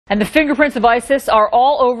And the fingerprints of ISIS are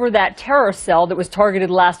all over that terror cell that was targeted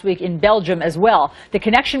last week in Belgium as well. The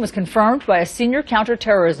connection was confirmed by a senior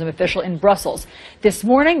counterterrorism official in Brussels. This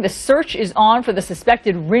morning, the search is on for the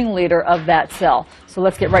suspected ringleader of that cell. So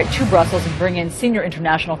let's get right to Brussels and bring in senior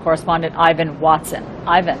international correspondent Ivan Watson.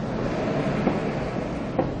 Ivan.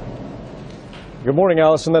 Good morning,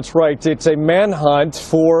 Allison. That's right. It's a manhunt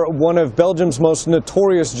for one of Belgium's most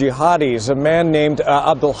notorious jihadis, a man named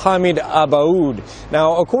Abelhamid Abaaoud.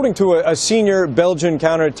 Now, according to a senior Belgian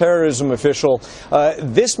counterterrorism official,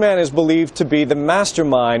 this man is believed to be the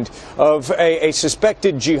mastermind of a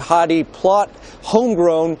suspected jihadi plot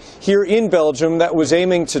homegrown here in Belgium that was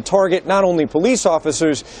aiming to target not only police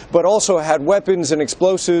officers, but also had weapons and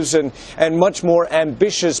explosives and much more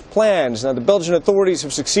ambitious plans. Now, the Belgian authorities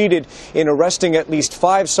have succeeded in arresting at least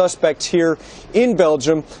 5 suspects here in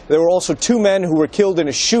Belgium. There were also 2 men who were killed in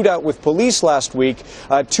a shootout with police last week.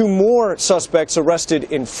 2 more suspects arrested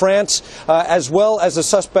in France, as well as a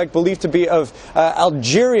suspect believed to be of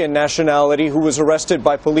Algerian nationality who was arrested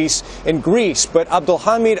by police in Greece. But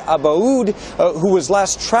Abelhamid Abaaoud, who was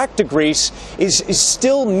last tracked to Greece, is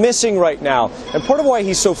still missing right now. And part of why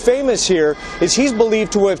he's so famous here is he's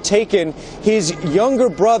believed to have taken his younger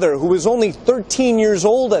brother, who was only 13 years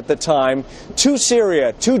old at the time, to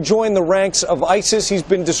Syria to join the ranks of ISIS. He's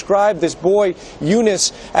been described, this boy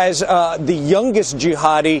Yunus, as the youngest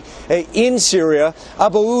jihadi in Syria.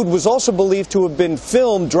 Abaaoud was also believed to have been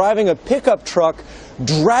filmed driving a pickup truck,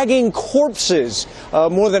 dragging corpses,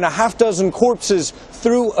 more than a half-dozen corpses,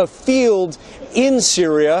 through a field in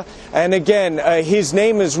Syria. And again, his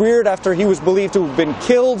name is reared after he was believed to have been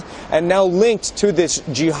killed and now linked to this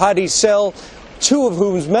jihadi cell, 2 of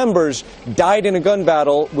whose members died in a gun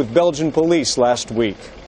battle with Belgian police last week.